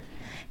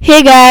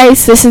Hey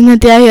guys, this is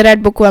Nitya here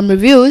at Bookworm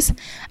Reviews,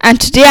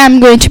 and today I'm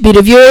going to be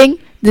reviewing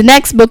the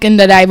next book in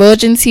the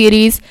Divergent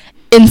series,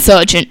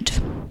 Insurgent.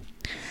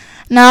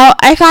 Now,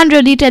 I can't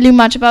really tell you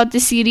much about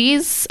this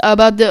series,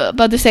 about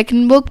the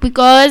second book,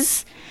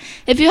 because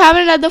if you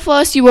haven't read the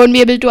first, you won't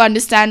be able to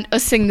understand a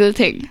single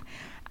thing.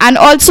 And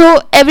also,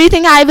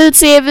 everything I will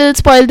say will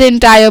spoil the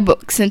entire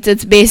book, since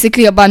it's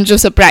basically a bunch of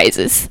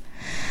surprises.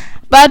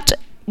 But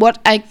what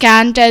I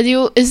can tell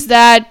you is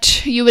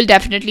that you will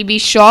definitely be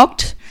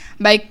shocked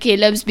by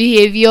Caleb's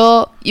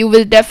behavior. You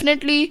will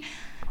definitely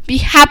be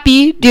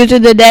happy due to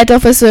the death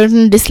of a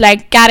certain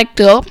disliked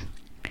character.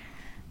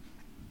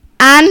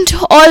 And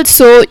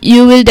also,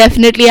 you will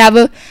definitely have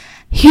a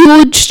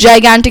huge,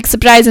 gigantic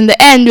surprise in the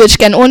end, which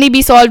can only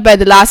be solved by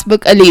the last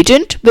book,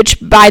 Allegiant, which,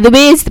 by the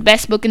way, is the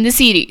best book in the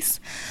series.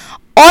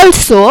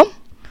 Also,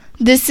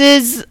 this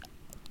is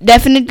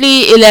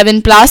definitely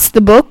 11 plus,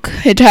 the book.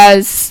 It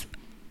has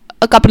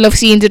a couple of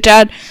scenes which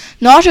are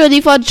not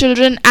really for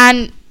children,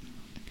 and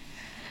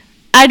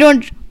I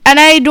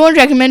don't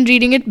recommend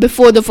reading it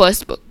before the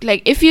first book.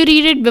 Like, if you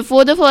read it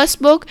before the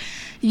first book,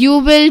 you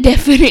will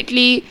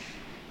definitely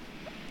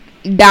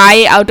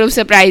die out of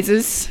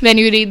surprises when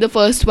you read the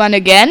first one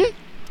again.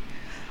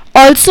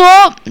 Also,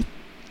 all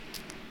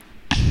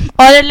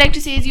I'd like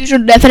to say is you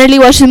should definitely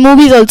watch the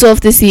movies also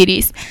of the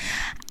series.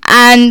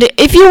 And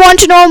if you want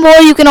to know more,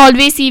 you can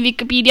always see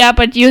Wikipedia,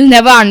 but you'll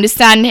never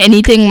understand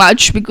anything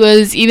much,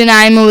 because even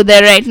I'm over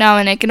there right now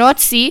and I cannot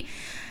see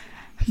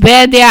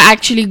where they are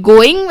actually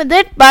going with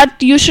it.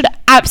 But you should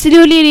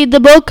absolutely read the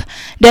book.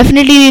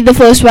 Definitely read the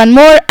first one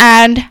more,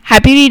 and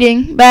happy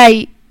reading.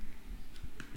 Bye.